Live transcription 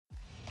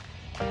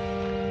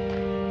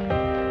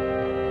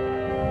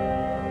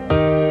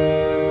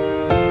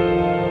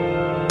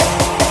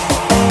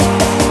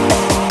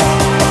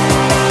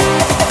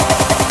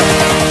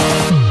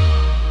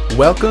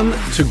Welcome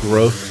to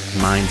Growth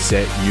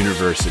Mindset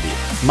University.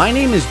 My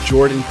name is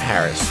Jordan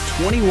Paris,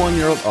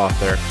 21-year-old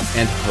author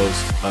and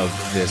host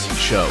of this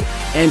show.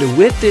 And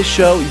with this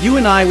show, you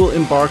and I will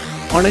embark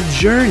on a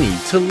journey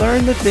to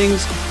learn the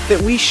things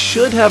that we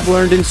should have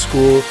learned in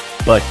school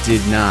but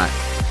did not,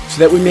 so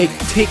that we may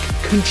take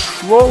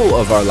control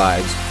of our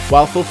lives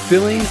while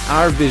fulfilling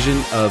our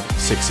vision of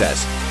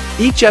success.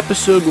 Each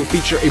episode will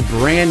feature a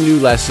brand new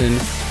lesson,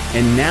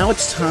 and now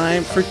it's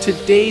time for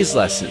today's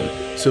lesson.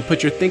 So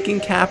put your thinking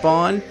cap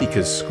on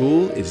because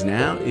school is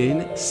now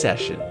in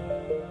session.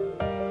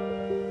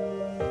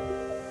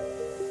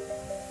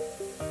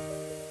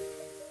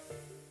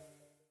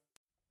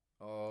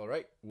 All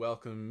right,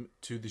 welcome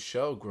to the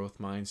show, Growth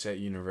Mindset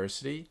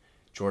University.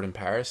 Jordan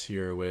Paris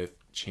here with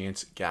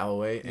Chance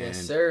Galloway. Yes,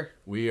 and sir.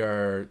 We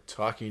are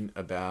talking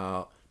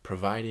about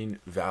providing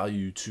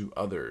value to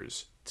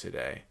others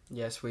today.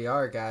 Yes, we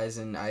are, guys,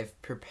 and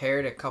I've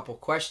prepared a couple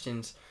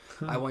questions.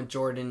 I want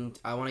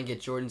to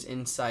get Jordan's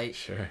insight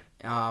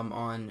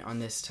on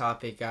this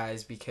topic,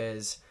 guys,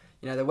 because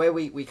the way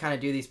we kind of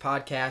do these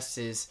podcasts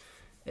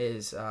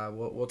is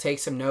we'll take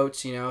some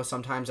notes.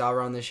 Sometimes I'll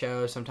run the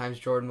show, sometimes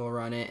Jordan will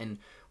run it, and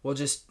we'll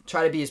just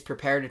try to be as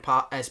prepared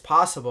as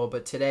possible.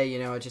 But today,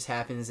 it just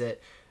happens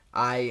that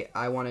I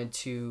wanted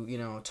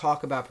to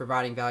talk about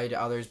providing value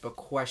to others, but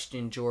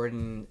question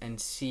Jordan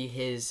and see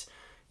his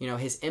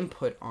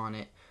input on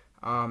it.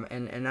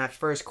 And that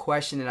first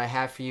question that I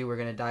have for you, we're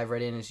going to dive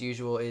right in as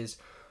usual, is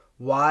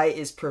why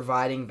is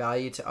providing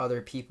value to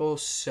other people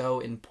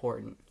so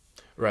important?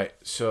 Right.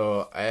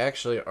 So I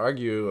actually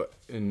argue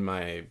in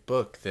my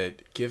book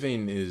that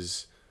giving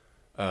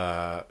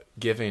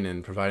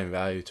and providing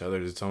value to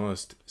others, it's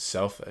almost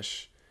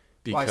selfish.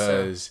 Why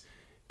so?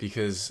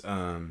 Because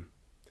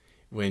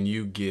when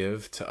you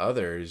give to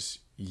others,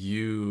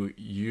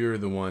 you're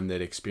the one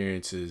that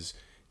experiences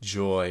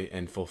joy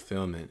and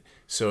fulfillment.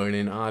 So in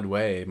an odd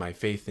way, my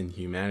faith in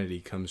humanity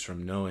comes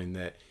from knowing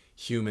that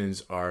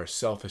humans are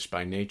selfish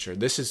by nature.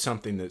 This is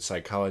something that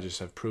psychologists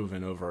have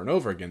proven over and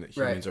over again, that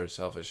humans are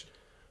selfish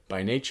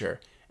by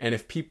nature. And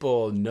if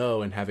people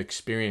know and have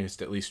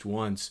experienced at least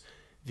once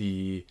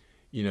the,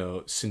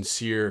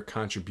 sincere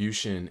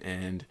contribution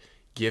and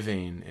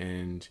giving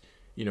and,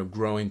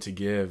 growing to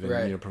give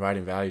and,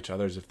 providing value to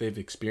others, if they've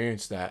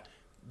experienced that,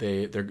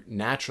 they're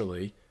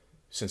naturally,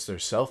 since they're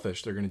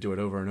selfish, they're going to do it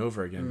over and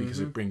over again because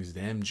it brings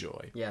them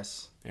joy.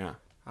 Yes. Yeah.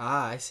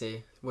 I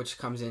see. Which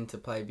comes into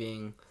play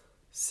being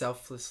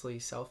selflessly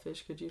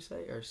selfish, could you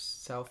say? Or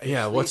selfishly?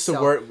 Yeah, what's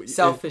the word?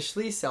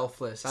 Selfishly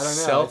selfless. I don't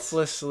know.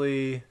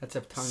 Selflessly that's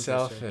a tongue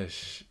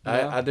selfish.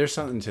 There's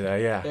something to that,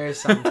 yeah. There's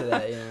something to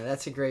that,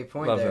 That's a great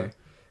point. Love there.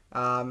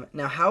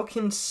 Now, how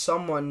can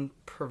someone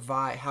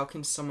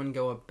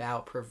go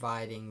about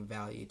providing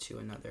value to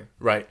another?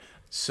 Right.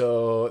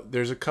 So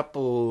there's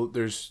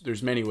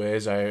many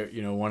ways.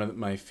 One of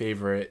my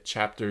favorite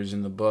chapters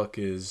in the book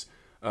is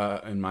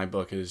my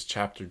book is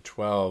chapter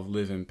 12,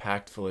 Live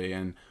Impactfully,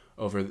 and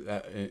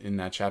in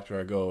that chapter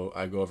I go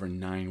over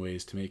 9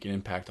 ways to make an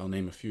impact. I'll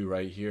name a few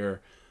right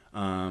here.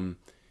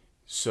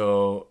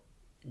 So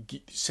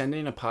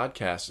sending a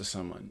podcast to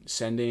someone,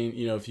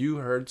 if you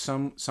heard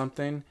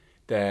something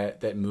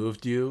that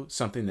moved you,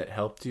 something that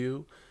helped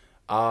you,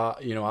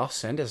 I'll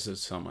send it to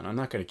someone. I'm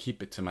not going to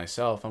keep it to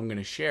myself. I'm going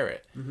to share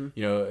it.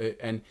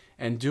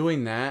 And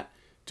doing that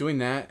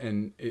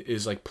and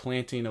is like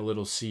planting a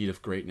little seed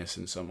of greatness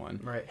in someone.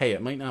 Right. Hey,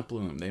 it might not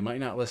bloom. They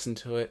might not listen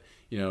to it.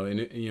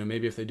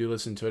 Maybe if they do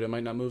listen to it, it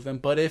might not move them.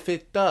 But if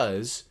it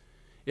does,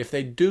 if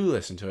they do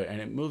listen to it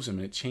and it moves them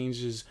and it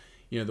changes,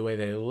 the way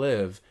they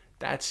live,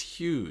 that's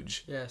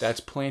huge. Yes. That's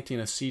planting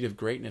a seed of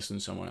greatness in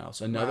someone else.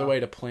 Another way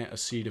to plant a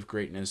seed of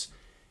greatness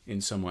in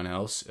someone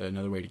else,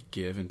 another way to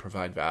give and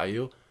provide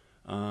value.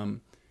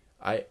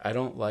 I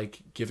don't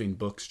like giving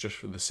books just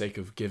for the sake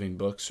of giving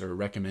books or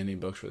recommending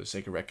books for the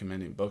sake of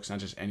recommending books, not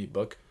just any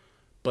book,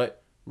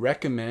 but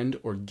recommend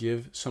or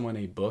give someone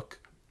a book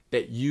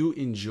that you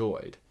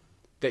enjoyed,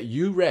 that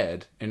you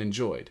read and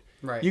enjoyed.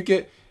 Right.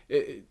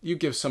 You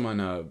give someone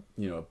a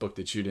book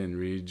that you didn't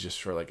read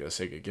just for like the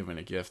sake of giving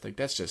a gift. Like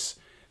that's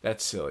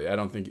silly. I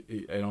don't think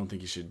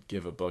you should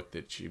give a book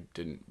that you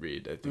didn't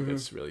read. I think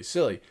that's really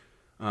silly.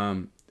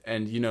 And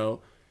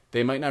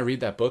they might not read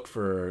that book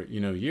for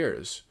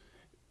years.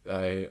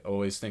 I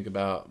always think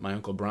about my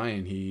Uncle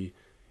Brian. He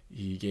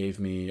gave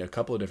me a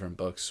couple of different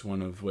books,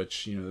 one of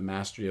which, The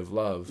Mastery of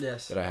Love,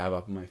 that I have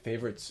up on my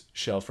favorites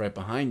shelf right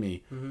behind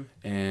me.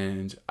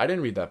 And I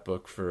didn't read that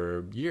book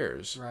for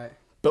years. Right.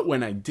 But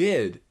when I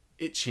did,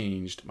 it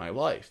changed my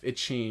life. It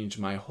changed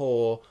my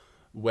whole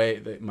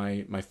way,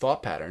 my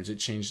thought patterns. It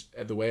changed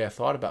the way I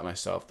thought about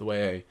myself, the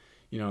way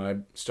I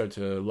started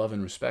to love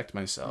and respect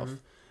myself.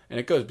 And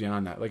it goes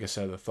beyond that. Like I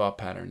said, the thought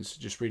patterns,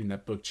 just reading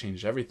that book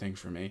changed everything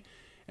for me.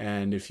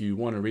 And if you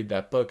want to read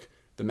that book,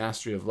 The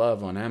Mastery of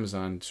Love on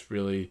Amazon, it's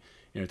really,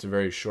 it's a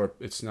very short,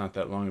 it's not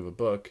that long of a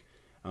book.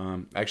 I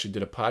actually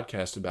did a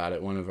podcast about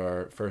it, one of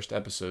our first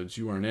episodes.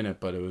 You weren't in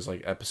it, but it was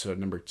like episode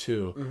number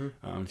 2.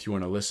 If you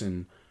want to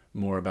listen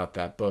more about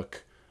that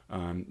book,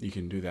 you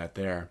can do that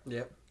there.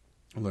 Yep.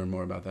 Learn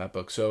more about that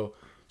book. So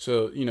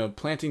So,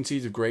 planting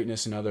seeds of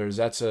greatness in others,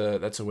 that's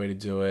a way to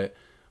do it.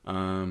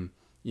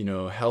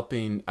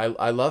 Helping,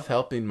 I love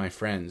helping my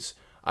friends.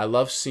 I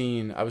love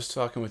seeing, I was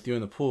talking with you in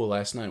the pool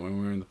last night when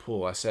we were in the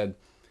pool. I said,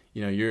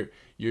 you're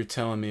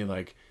telling me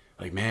like,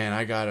 man,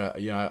 I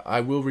gotta, I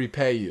will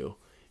repay you,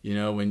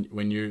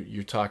 when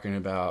you're talking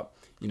about,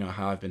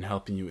 how I've been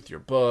helping you with your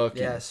book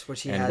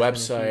which and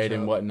website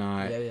and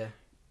whatnot. Yeah.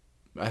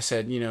 I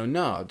said,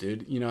 no,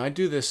 dude, I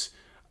do this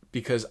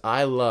because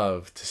I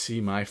love to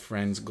see my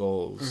friends'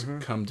 goals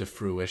come to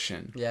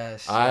fruition.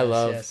 I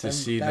love to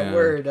see them. That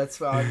word, that's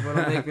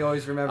what'll make me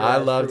always remember. I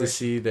love to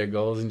see their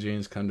goals and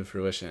dreams come to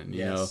fruition.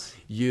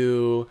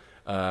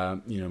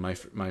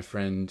 My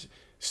friend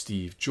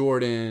Steve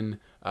Jordan,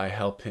 I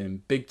help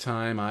him big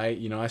time.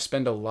 I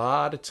spend a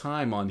lot of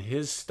time on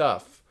his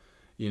stuff,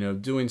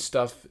 doing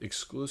stuff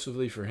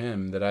exclusively for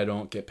him that I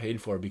don't get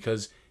paid for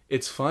because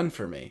it's fun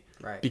for me.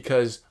 Right.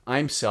 Because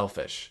I'm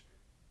selfish.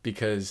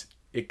 Because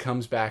it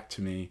comes back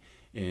to me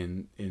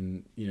in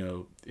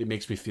it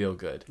makes me feel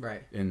good.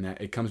 Right. In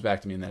that it comes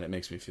back to me in that it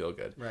makes me feel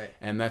good. Right.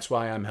 And that's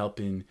why I'm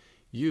helping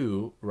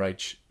you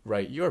write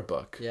your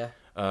book. Yeah.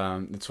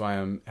 That's why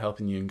I'm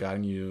helping you and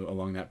guiding you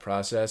along that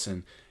process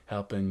and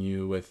helping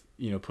you with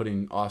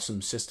putting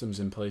awesome systems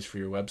in place for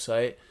your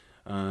website,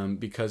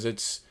 because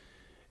it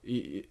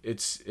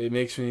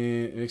makes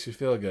me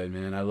feel good,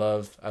 man. I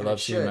love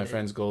seeing my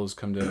friends' goals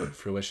come to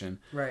fruition.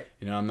 Right.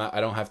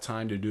 I don't have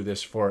time to do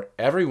this for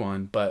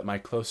everyone, but my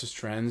closest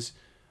friends,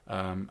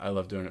 I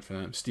love doing it for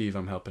them. Steve,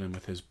 I'm helping him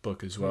with his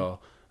book as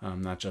well,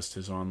 not just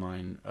his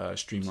online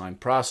streamlined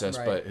process,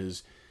 but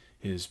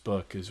his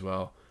book as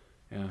well.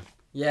 Yeah.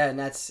 Yeah, and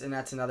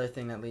that's another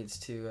thing that leads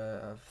to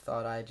a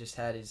thought I just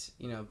had is,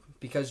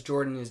 because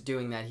Jordan is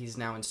doing that, he's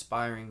now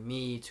inspiring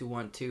me to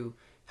want to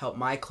help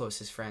my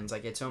closest friends.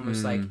 Like, it's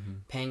almost like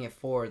paying it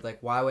forward. Like,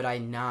 why would I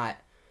not?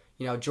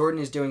 Jordan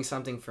is doing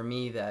something for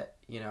me that,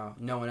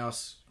 no one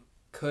else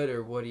could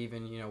or would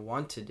even,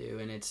 want to do.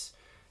 And it's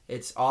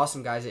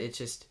awesome, guys. It's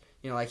just,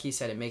 like he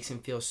said, it makes him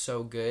feel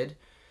so good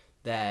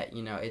that,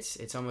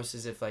 it's almost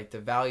as if, like, the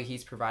value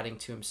he's providing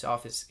to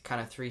himself is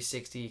kind of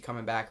 360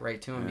 coming back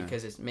right to him,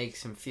 because it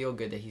makes him feel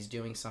good that he's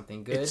doing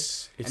something good.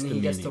 It's and then he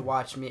gets to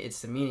watch me.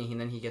 It's the meaning. And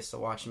then he gets to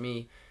watch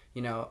me,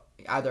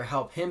 either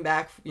help him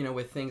back,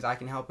 with things I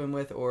can help him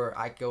with, or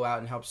I go out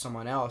and help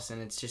someone else. And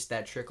it's just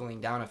that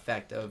trickling down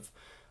effect of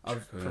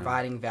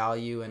providing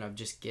value and of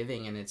just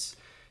giving. And it's,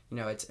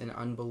 it's an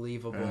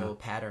unbelievable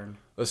pattern.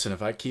 Listen,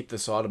 if I keep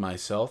this all to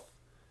myself,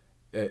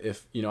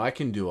 if, I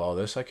can do all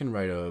this, I can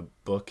write a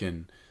book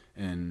and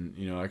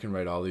I can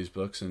write all these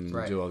books and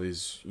do all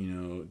these,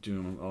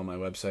 do all my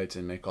websites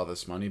and make all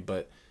this money.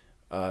 But,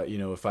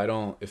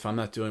 if I'm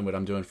not doing what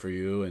I'm doing for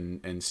you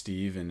and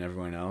Steve and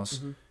everyone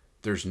else,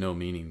 there's no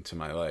meaning to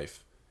my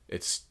life.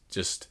 It's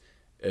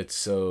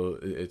so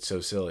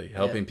silly.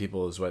 Helping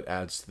people is what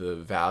adds to the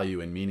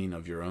value and meaning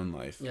of your own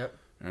life. Yep.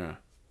 Yeah.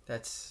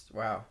 That's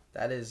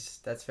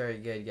very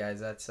good, guys.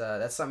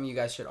 That's something you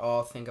guys should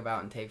all think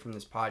about and take from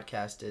this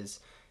podcast is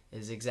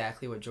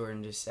exactly what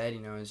Jordan just said.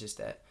 Is just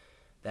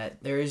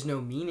that there is no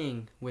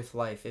meaning with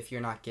life if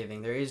you're not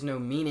giving. There is no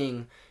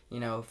meaning,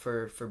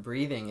 for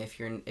breathing if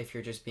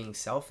you're just being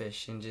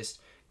selfish and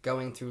just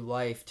going through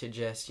life to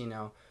just,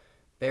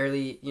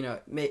 barely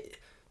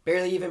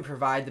even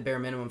provide the bare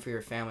minimum for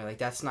your family. Like,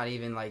 that's not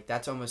even, like,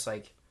 that's almost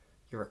like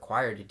you're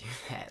required to do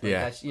that. Like,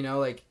 that's,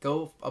 like,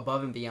 go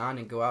above and beyond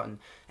and go out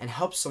and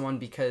help someone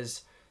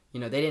because, they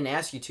didn't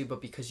ask you to,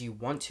 but because you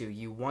want to.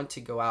 You want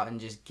to go out and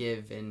just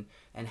give and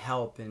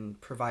help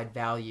and provide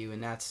value.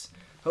 And that's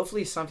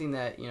hopefully something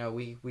that,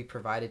 we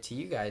provided to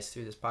you guys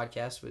through this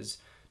podcast was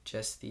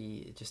just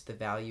the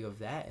value of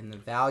that and the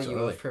value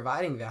of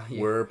providing value.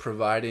 We're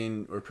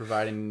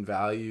providing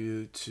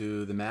value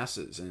to the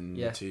masses and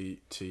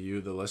to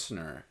you, the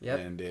listener. Yep.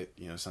 And it,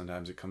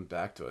 sometimes it comes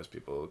back to us.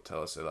 People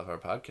tell us they love our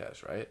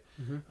podcast, right?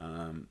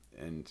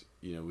 And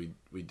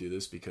we do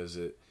this because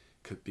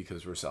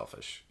we're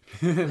selfish.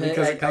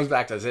 Because it comes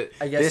back to us.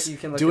 I guess you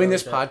can look doing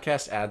this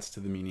podcast adds to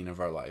the meaning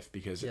of our life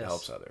because it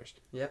helps others.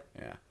 Yep.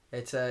 Yeah.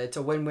 It's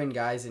a win-win,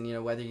 guys,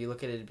 and whether you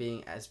look at it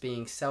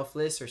being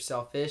selfless or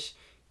selfish,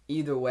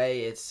 either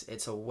way,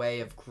 it's a way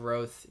of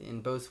growth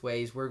in both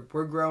ways. We're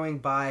growing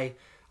by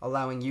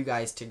allowing you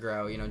guys to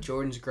grow.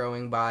 Jordan's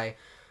growing by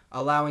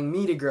allowing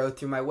me to grow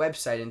through my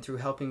website and through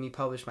helping me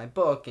publish my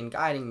book and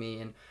guiding me.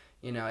 And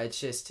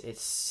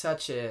it's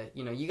such a,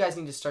 you guys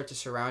need to start to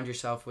surround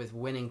yourself with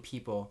winning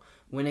people,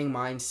 winning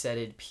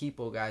mindseted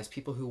people, guys,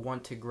 people who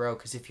want to grow.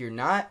 Because if you're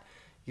not,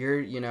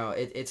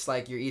 it's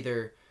like you're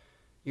either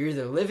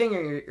living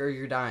or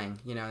you're dying,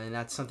 and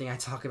that's something I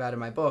talk about in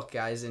my book,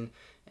 guys, and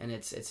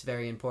it's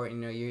very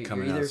important. You're either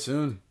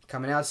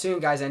coming out soon,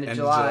 guys. End of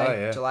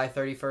July. July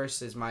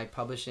 31st is my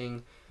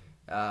publishing,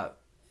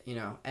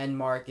 end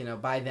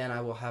mark. By then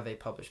I will have a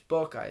published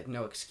book. I have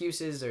no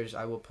excuses.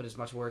 I will put as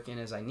much work in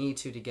as I need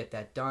to get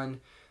that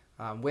done,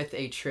 with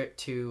a trip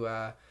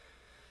to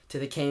to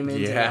the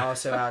Caymans and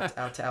also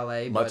out to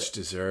LA. Much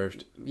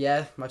deserved.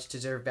 Yeah, much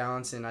deserved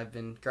balance, and I've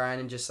been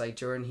grinding just like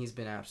Jordan. He's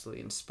been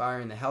absolutely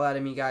inspiring the hell out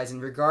of me, guys.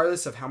 And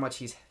regardless of how much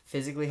he's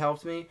physically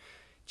helped me,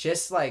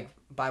 just like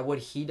by what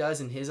he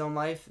does in his own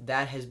life,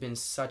 that has been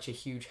such a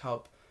huge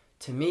help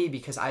to me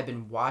because I've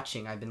been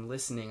watching, I've been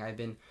listening, I've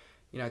been,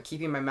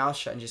 keeping my mouth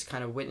shut and just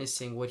kind of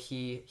witnessing what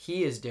he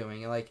is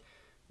doing. And like,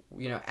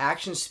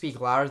 actions speak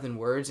louder than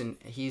words, and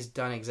he's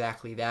done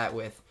exactly that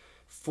with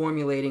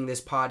formulating this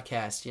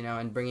podcast,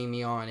 and bringing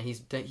me on.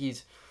 He's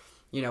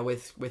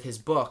with his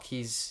book,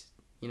 he's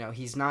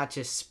not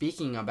just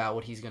speaking about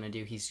what he's going to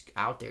do, he's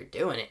out there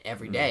doing it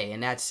every day.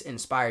 And that's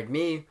inspired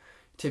me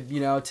to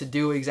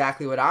do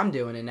exactly what I'm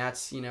doing. And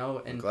that's, and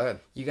I'm glad.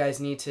 You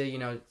guys need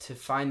to, to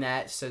find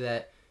that so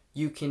that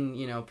you can,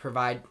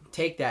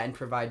 take that and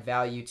provide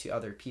value to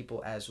other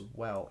people as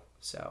well.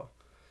 So,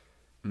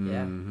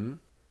 yeah. Mm-hmm.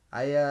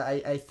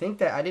 I think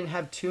that I didn't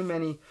have too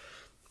many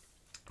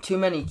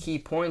key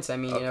points. I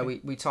mean,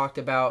 okay. We talked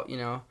about,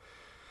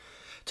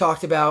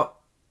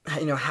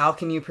 how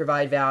can you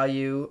provide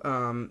value?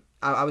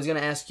 I was gonna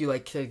ask you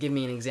to give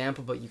me an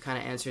example, but you kind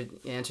of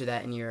answered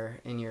that in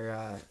your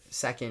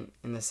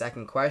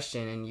second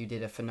question, and you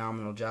did a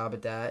phenomenal job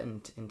at that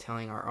and in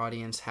telling our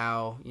audience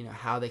how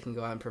they can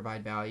go out and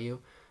provide value.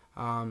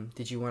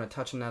 Did you want to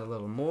touch on that a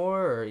little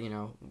more, or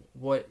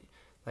what,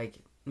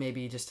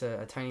 maybe just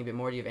a tiny bit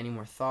more? Do you have any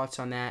more thoughts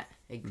on that?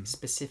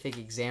 Specific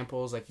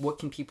examples, what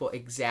can people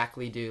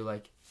exactly do?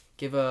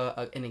 Give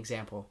an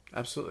example.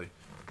 Absolutely.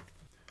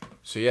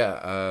 So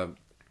yeah,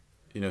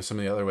 some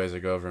of the other ways I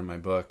go over in my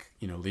book,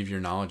 leave your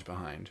knowledge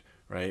behind,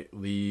 right?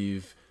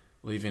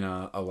 Leaving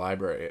a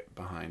library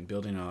behind,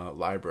 building a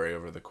library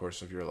over the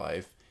course of your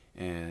life,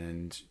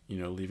 and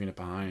leaving it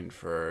behind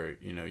for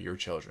your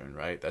children,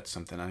 right? That's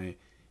something I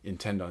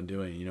intend on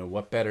doing.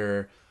 What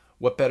better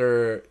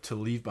to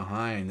leave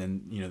behind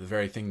than the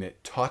very thing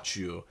that taught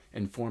you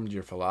and formed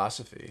your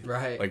philosophy,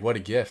 right? What a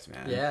gift,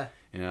 man. Yeah.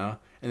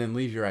 And then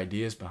leave your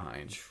ideas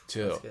behind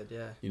too. That's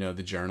good. Yeah.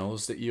 The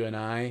journals that you and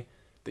I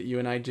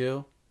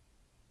do.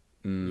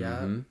 Mm-hmm. Yeah.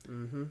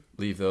 Mm-hmm.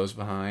 Leave those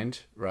behind,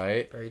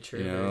 right? Very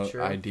true. Very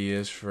true.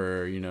 Ideas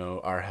for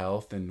our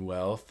health and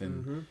wealth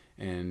and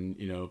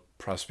and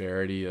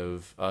prosperity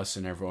of us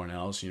and everyone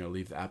else.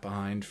 Leave that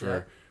behind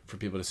for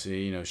people to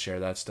see.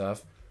 Share that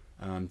stuff.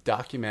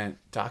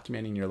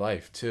 Documenting your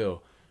life too,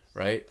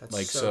 right?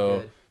 That's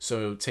good.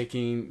 So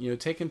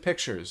taking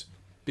pictures,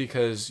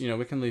 because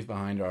we can leave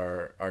behind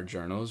our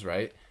journals,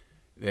 right?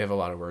 They have a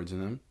lot of words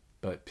in them,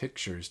 but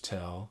pictures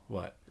tell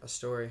what? A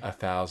story.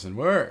 1,000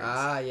 words.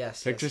 Ah,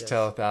 yes. Pictures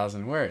tell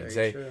 1,000 words.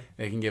 They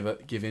can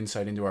give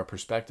insight into our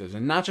perspectives,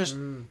 and not just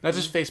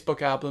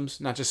Facebook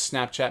albums, not just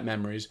Snapchat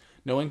memories.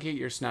 No one can get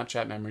your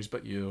Snapchat memories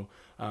but you.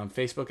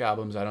 Facebook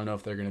albums, I don't know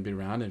if they're going to be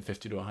around in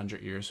 50 to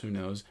 100 years. Who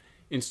knows?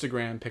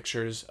 Instagram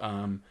pictures,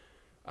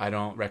 I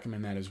don't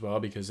recommend that as well,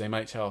 because they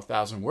might tell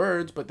 1,000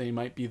 words, but they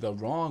might be the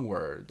wrong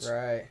words.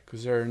 Right.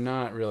 Because they're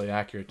not really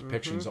accurate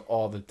depictions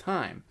all the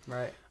time.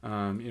 Right.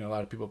 A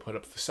lot of people put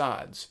up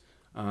facades.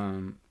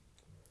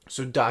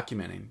 So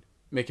documenting,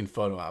 making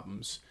photo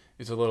albums.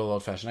 It's a little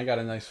old-fashioned. I got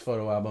a nice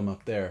photo album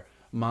up there.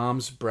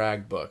 Mom's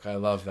Brag Book. I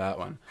love that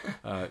one.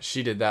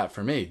 She did that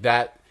for me.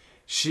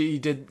 She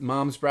did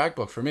Mom's Brag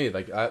Book for me.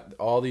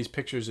 All these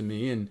pictures of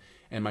me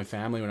and my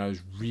family when I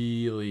was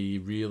really,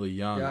 really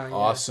young. Yeah.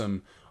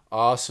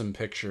 Awesome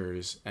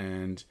pictures.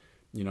 And,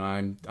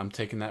 I'm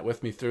taking that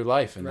with me through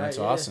life, and that's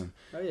awesome.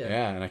 Oh, yeah.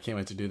 Yeah, and I can't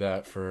wait to do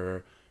that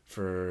for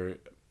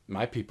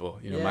my people,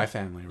 my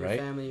family, right?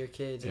 Your family, your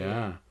kids.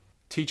 Yeah.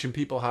 Teaching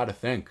people how to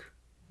think,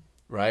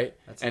 right?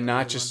 And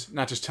not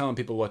just telling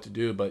people what to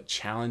do, but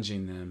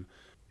challenging them.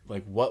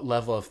 What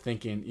level of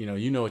thinking,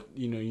 what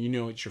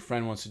your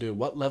friend wants to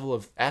do.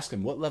 Ask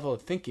them, what level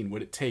of thinking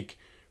would it take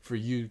for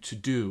you to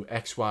do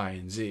X, Y,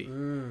 and Z?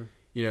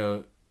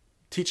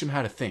 Teach them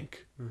how to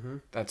think. Mm-hmm.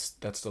 That's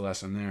the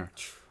lesson there.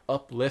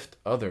 Uplift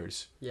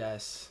others.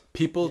 Yes.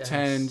 People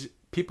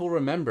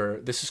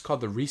remember, this is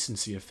called the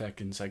recency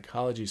effect in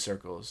psychology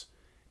circles.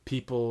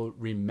 People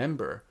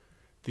remember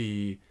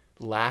the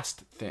last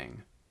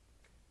thing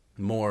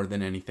more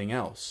than anything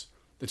else.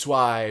 That's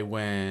why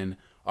when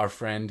our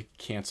friend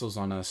cancels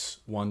on us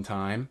one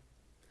time,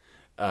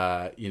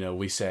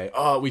 we say,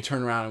 we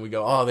turn around and we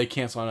go, they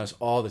cancel on us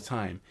all the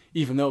time,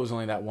 even though it was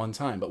only that one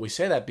time. But we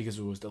say that because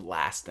it was the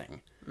last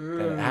thing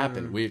that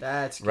happened.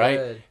 That's good.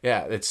 Right?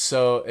 Yeah, it's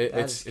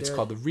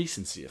called the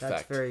recency effect.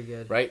 That's very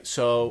good. Right?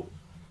 So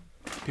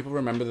people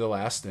remember the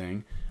last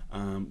thing.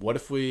 What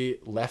if we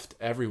left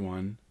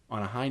everyone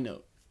on a high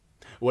note?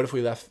 What if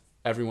we left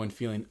everyone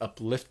feeling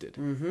uplifted?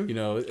 Mm-hmm.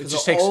 It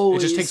just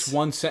takes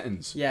one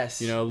sentence. Yes.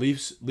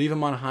 Leave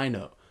them on a high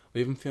note.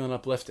 Leave them feeling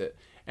uplifted.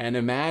 And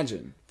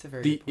imagine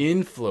the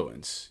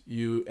influence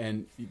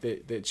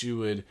that you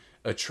would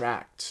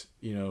attract,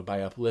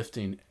 by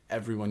uplifting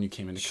everyone you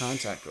came into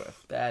contact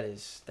with.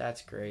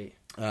 That's great.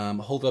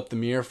 Hold up the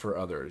mirror for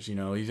others,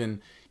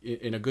 even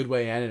in a good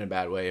way and in a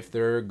bad way. If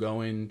they're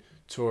going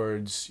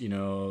towards,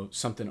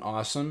 something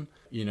awesome,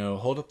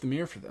 hold up the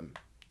mirror for them.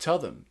 Tell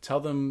them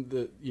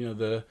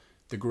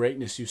the the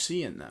greatness you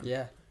see in them.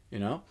 Yeah. You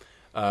know?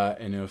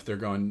 And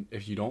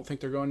if you don't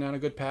think they're going down a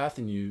good path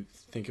and you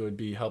think it would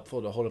be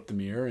helpful to hold up the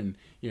mirror and,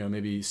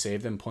 maybe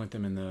save them, point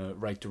them in the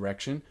right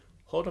direction,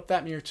 hold up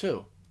that mirror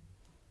too.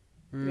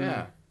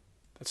 Yeah.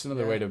 That's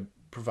another way to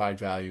provide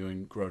value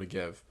and grow to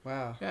give.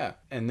 Wow. Yeah.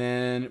 And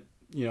then,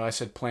 I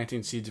said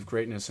planting seeds of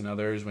greatness in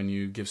others when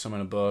you give someone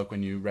a book,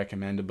 when you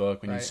recommend a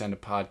book, when you send a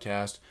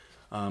podcast.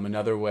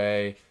 Another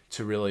way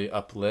to really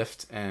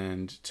uplift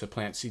and to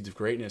plant seeds of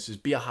greatness is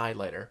be a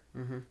highlighter.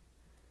 Mm-hmm.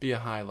 Be a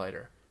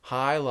highlighter.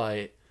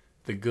 Highlight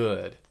the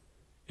good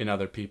in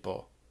other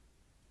people.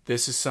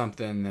 This is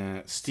something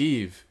that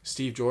Steve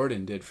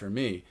Jordan did for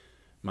me,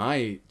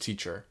 my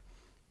teacher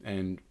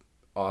and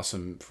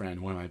awesome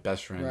friend, one of my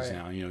best friends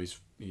now.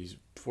 He's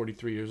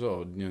 43 years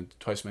old,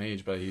 twice my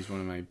age, but he's one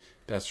of my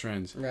best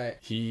friends. Right.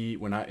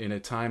 In a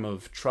time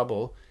of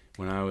trouble,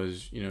 when I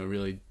was,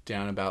 really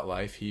down about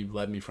life, he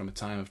led me from a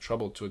time of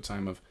trouble to a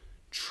time of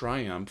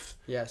triumph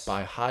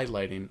by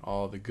highlighting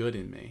all the good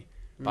in me,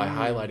 by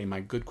highlighting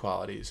my good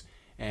qualities.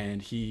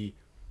 And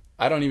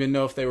I don't even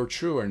know if they were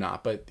true or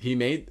not, but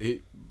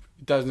it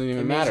doesn't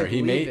even matter.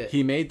 He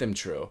made them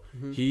true.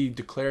 Mm-hmm. He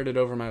declared it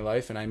over my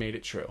life and I made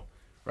it true.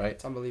 Right?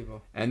 It's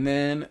unbelievable. And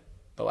then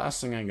the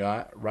last thing I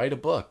got, write a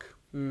book.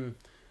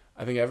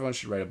 I think everyone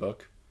should write a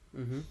book.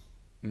 Mm-hmm.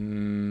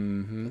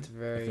 Mm-hmm. That's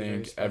very, I think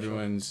very special.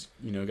 Everyone's,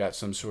 got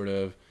some sort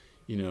of,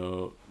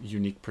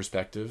 unique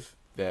perspective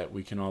that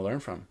we can all learn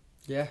from.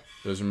 Yeah.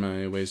 Those are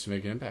my ways to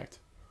make an impact.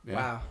 Yeah.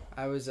 Wow.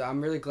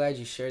 I'm really glad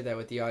you shared that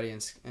with the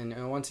audience.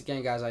 And once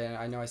again, guys,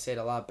 I know I say it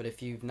a lot, but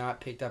if you've not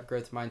picked up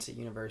Growth Mindset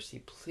University,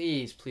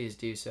 please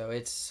do so.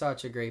 It's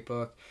such a great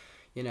book.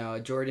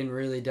 Jordan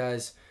really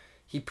does.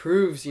 He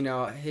proves,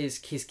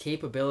 his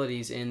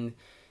capabilities in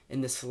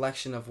the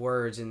selection of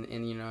words and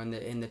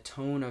in the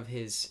tone of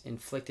his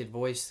inflected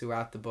voice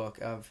throughout the book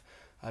of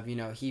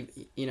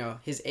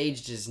his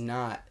age does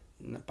not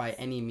by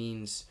any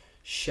means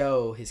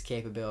show his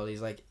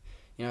capabilities. Like,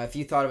 if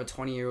you thought of a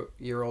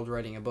 20-year-old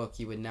writing a book,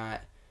 you would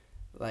not,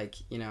 like,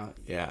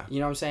 yeah. You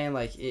know what I'm saying?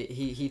 Like,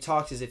 he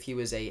talks as if he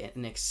was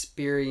an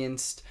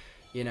experienced,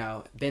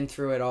 been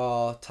through it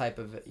all type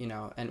of,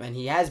 and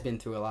he has been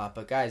through a lot.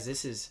 But guys,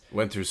 this is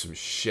went through some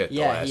shit. The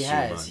last few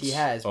months. He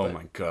has. Oh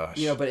my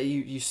gosh. But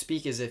you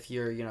speak as if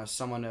you're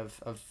someone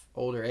of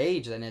older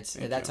age, and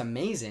that's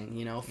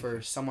amazing.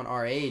 For someone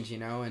our age,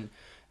 and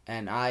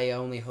I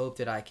only hope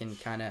that I can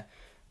kind of,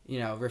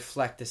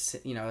 reflect this,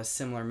 a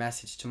similar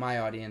message to my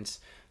audience.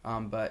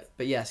 But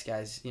yes,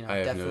 guys, I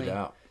have definitely, no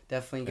doubt.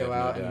 Definitely go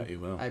out. No doubt you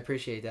will. I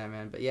appreciate that,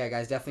 man. But yeah,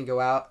 guys, definitely go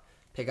out.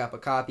 Pick up a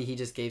copy. He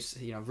just gave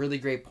really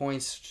great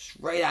points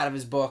right out of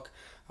his book.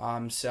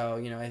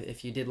 So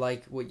if you did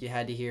like what you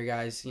had to hear,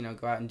 guys,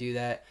 go out and do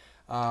that.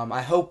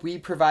 I hope we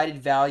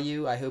provided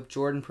value. I hope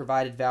Jordan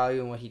provided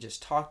value in what he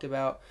just talked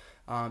about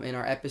in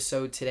our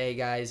episode today,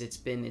 guys. It's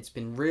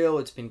been real.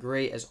 It's been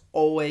great as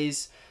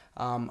always.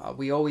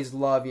 We always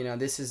love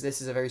this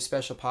is a very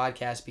special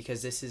podcast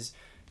because this is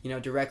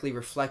directly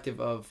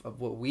reflective of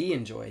what we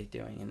enjoy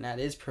doing, and that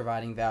is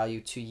providing value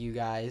to you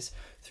guys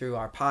through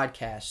our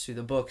podcast, through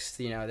the books,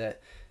 the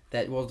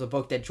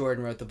book that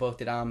Jordan wrote, the book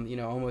that I'm,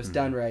 almost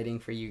done writing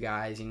for you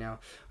guys,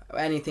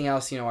 anything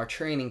else, our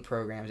training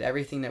programs,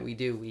 everything that we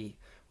do, we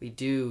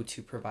do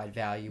to provide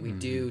value. We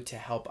do to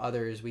help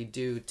others. We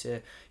do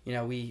to,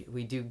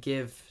 we do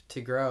give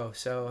to grow.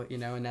 So,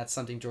 and that's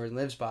something Jordan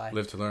lives by.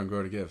 Live to learn,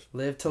 grow to give.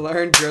 Live to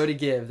learn, grow to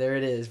give. There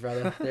it is,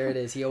 brother. There it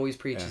is. He always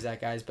preaches that,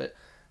 guys. But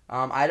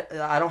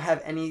I don't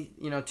have any,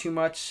 too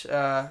much,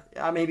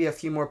 maybe a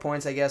few more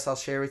points, I guess I'll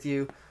share with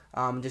you.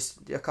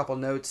 Just a couple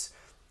notes.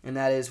 And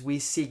that is, we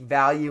seek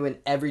value in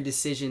every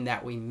decision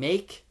that we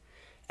make,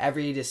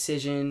 every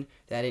decision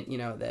that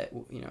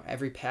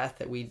every path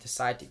that we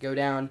decide to go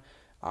down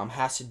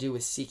has to do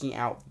with seeking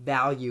out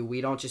value.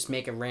 We don't just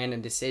make a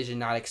random decision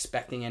not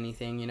expecting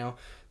anything.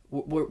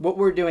 What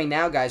we're doing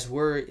now, guys,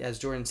 as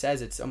Jordan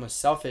says, it's almost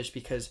selfish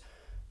because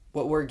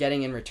what we're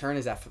getting in return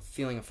is that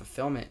feeling of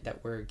fulfillment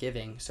that we're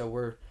giving.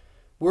 So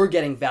we're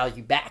getting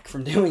value back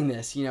from doing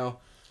this. You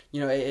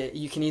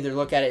can either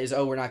look at it as,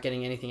 we're not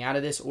getting anything out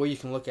of this, or you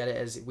can look at it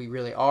as we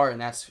really are, and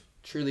that's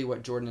truly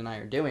what Jordan and I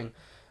are doing.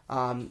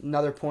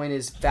 Another point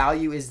is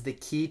value is the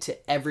key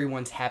to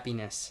everyone's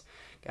happiness,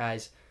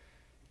 guys.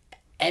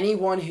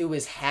 Anyone who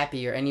is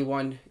happy or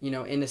anyone,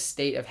 in a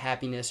state of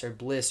happiness or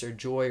bliss or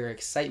joy or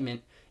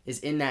excitement is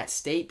in that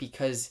state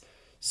because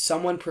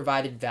someone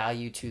provided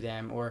value to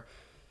them, or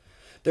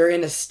they're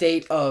in a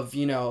state of,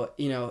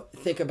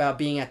 think about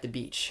being at the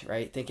beach,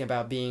 right? Think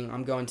about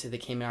I'm going to the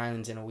Cayman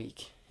Islands in a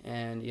week.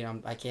 And,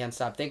 I can't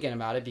stop thinking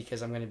about it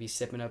because I'm going to be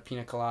sipping a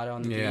pina colada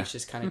on the beach,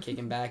 just kind of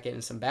kicking back,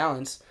 getting some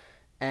balance.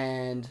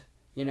 And,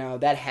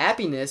 that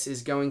happiness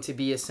is going to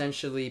be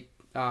essentially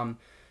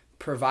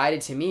provided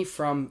to me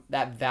from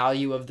that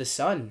value of the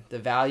sun, the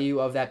value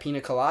of that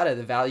pina colada,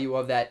 the value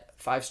of that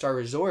 5-star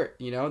resort,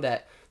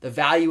 that the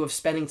value of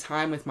spending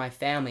time with my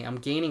family. I'm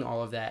gaining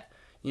all of that,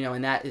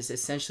 and that is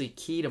essentially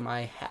key to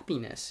my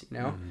happiness,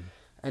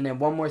 And then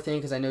one more thing,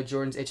 because I know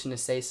Jordan's itching to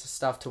say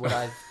stuff to what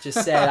I've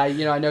just said.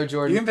 I know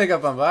Jordan. You can pick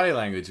up on body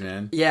language,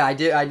 man. Yeah, I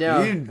do. I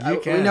know. You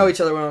can. We know each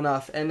other well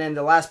enough. And then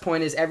the last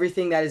point is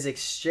everything that is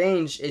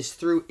exchanged is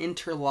through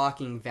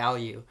interlocking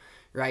value,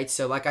 right?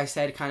 So like I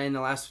said kind of in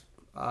the last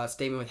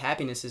statement with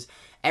happiness is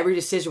every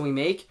decision we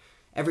make,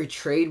 every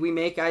trade we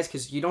make, guys,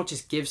 because you don't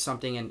just give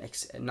something and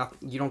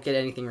you don't get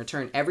anything in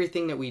return.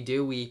 Everything that we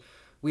do,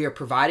 we are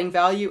providing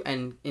value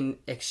and in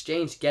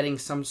exchange getting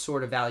some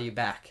sort of value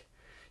back.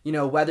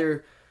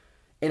 Whether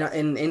in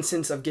an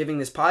instance of giving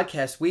this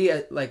podcast,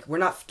 we're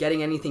not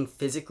getting anything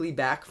physically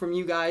back from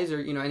you guys or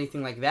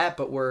anything like that,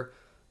 but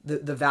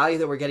the value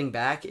that we're getting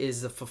back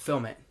is the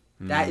fulfillment.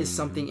 That is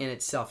something in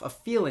itself, a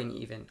feeling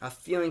even. A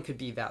feeling could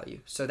be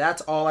value. So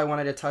that's all I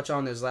wanted to touch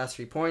on those last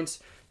 3 points.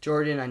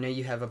 Jordan, I know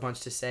you have a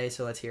bunch to say,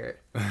 so let's hear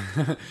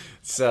it.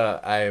 So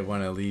I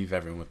want to leave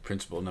everyone with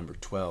principle number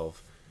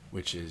 12,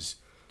 which is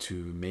to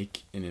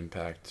make an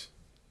impact,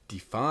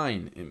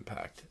 define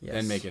impact,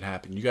 then make it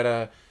happen.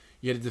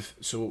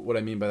 So what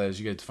I mean by that is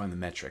you got to define the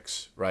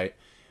metrics, right?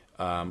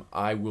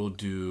 I will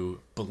do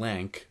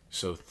blank,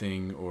 so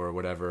thing or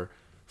whatever,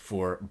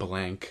 for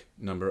blank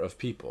number of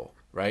people,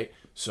 right?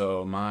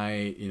 So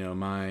my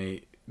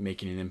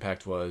making an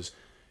impact was,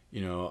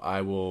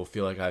 I will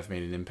feel like I've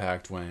made an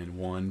impact when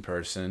one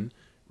person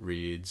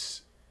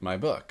reads my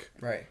book.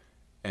 Right.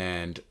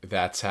 And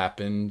that's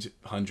happened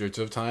hundreds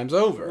of times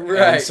over.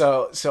 Right.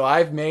 And so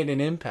I've made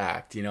an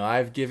impact.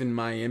 I've given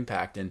my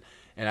impact, and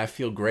I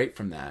feel great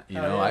from that.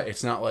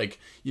 It's not like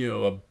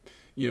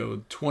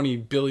 20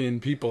 billion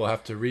people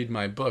have to read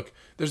my book.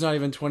 There's not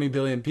even 20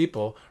 billion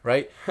people,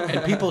 right?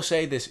 And people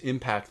say this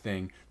impact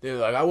thing. They're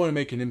like, I want to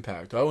make an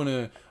impact. I want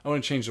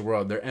to change the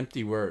world. They're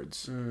empty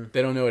words.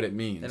 They don't know what it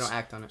means. They don't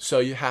act on it. So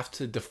you have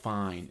to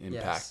define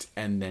impact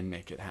and then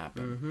make it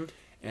happen.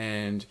 Mm-hmm.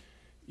 And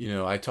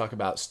I talk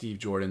about Steve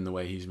Jordan, the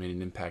way he's made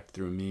an impact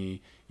through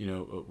me,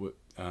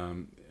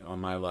 on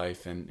my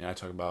life, and I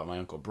talk about my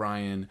Uncle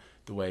Brian,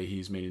 the way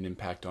he's made an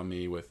impact on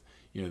me with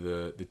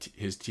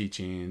his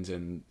teachings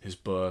and his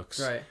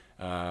books,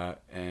 right?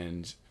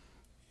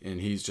 And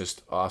he's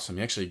just awesome.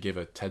 He actually gave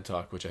a TED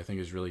Talk, which I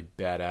think is really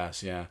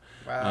badass. Yeah.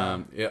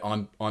 Wow.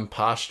 On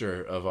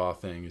posture of all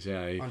things.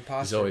 Yeah.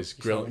 He's always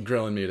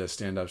grilling me to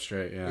stand up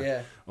straight. Yeah.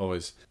 Yeah.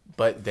 Always.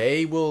 But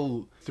they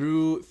will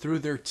through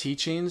their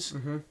teachings,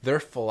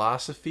 their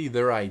philosophy,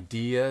 their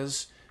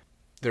ideas,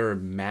 their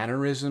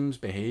mannerisms,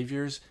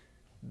 behaviors,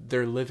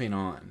 they're living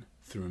on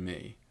through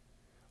me.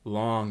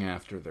 Long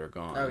after they're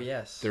gone. Oh,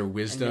 yes. Their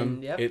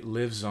wisdom, it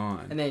lives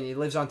on. And then it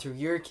lives on through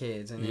your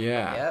kids. And then,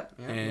 Yep.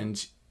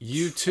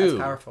 You too,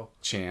 that's powerful.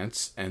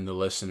 Chance, and the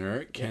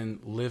listener can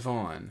live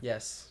on.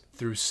 Yes.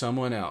 Through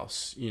someone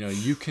else.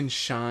 You can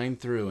shine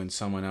through in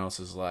someone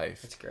else's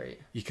life. That's great.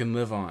 You can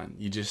live on.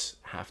 You just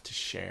have to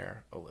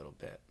share a little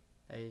bit.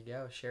 There you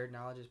go. Shared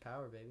knowledge is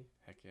power, baby.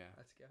 Heck yeah.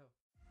 Let's go.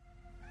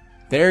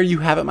 There you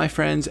have it, my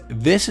friends.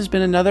 This has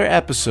been another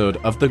episode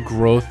of the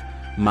Growth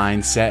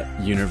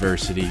Mindset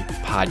University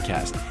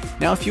podcast.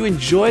 Now, if you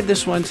enjoyed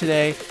this one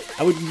today,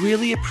 I would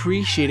really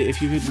appreciate it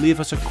if you could leave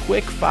us a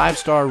quick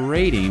 5-star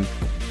rating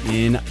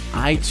in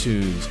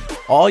iTunes.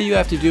 All you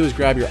have to do is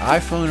grab your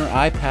iPhone or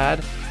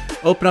iPad,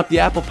 open up the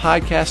Apple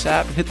Podcast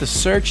app, hit the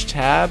search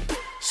tab,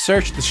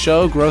 search the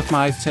show, Growth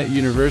Mindset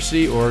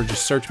University, or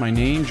just search my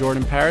name,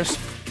 Jordan Paris.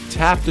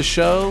 Tap the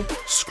show,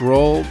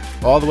 scroll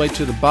all the way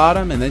to the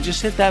bottom, and then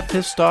just hit that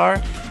 5th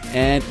star,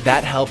 and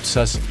that helps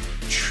us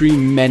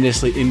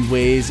tremendously in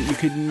ways that you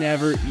could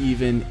never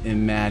even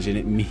imagine.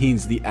 It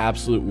means the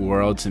absolute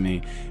world to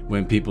me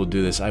when people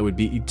do this. I would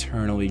be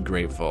eternally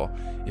grateful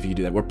if you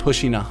do that. We're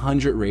pushing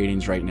 100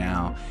 ratings right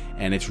now,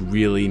 and it's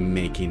really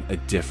making a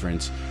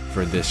difference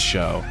for this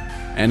show.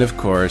 And of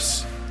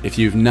course, if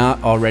you've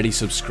not already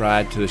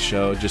subscribed to the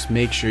show, just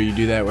make sure you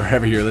do that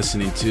wherever you're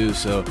listening to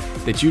so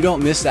that you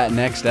don't miss that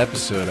next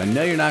episode. I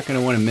know you're not going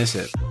to want to miss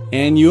it.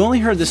 And you only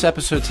heard this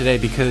episode today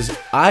because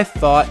I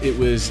thought it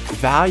was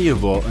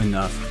valuable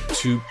enough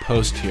to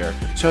post here.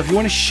 So if you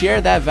want to share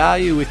that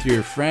value with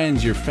your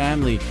friends, your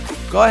family,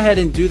 go ahead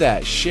and do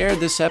that. Share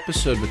this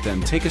episode with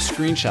them. Take a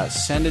screenshot,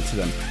 send it to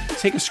them.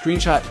 Take a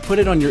screenshot, put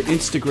it on your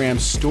Instagram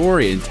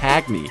story and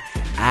tag me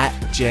at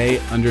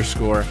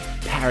J_Paris_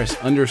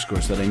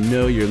 so that I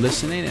know you're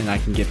listening and I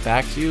can get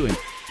back to you and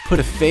put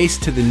a face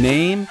to the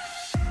name.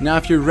 Now,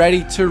 if you're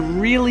ready to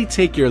really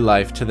take your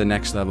life to the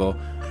next level,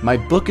 my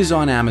book is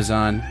on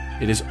Amazon.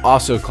 It is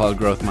also called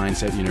Growth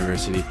Mindset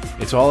University.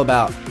 It's all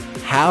about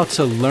how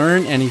to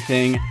learn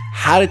anything,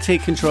 how to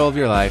take control of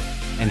your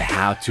life, and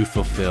how to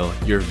fulfill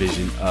your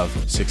vision of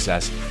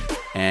success.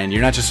 And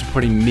you're not just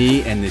supporting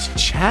me and this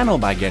channel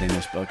by getting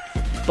this book,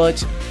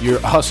 but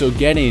you're also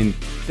getting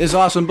this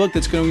awesome book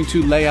that's going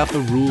to lay out the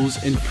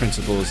rules and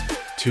principles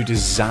to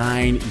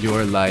design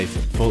your life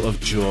full of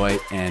joy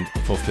and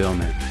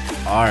fulfillment.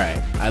 All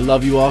right, I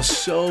love you all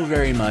so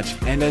very much,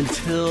 and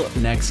until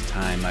next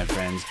time, my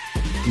friends,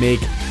 make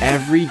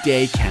every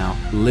day count,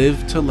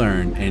 live to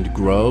learn, and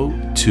grow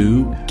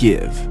to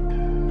give.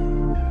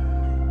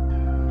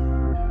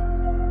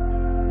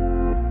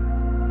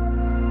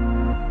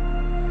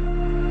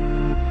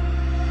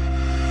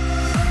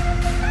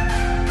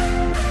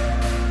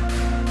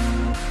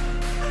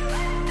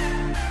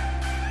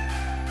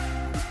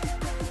 time.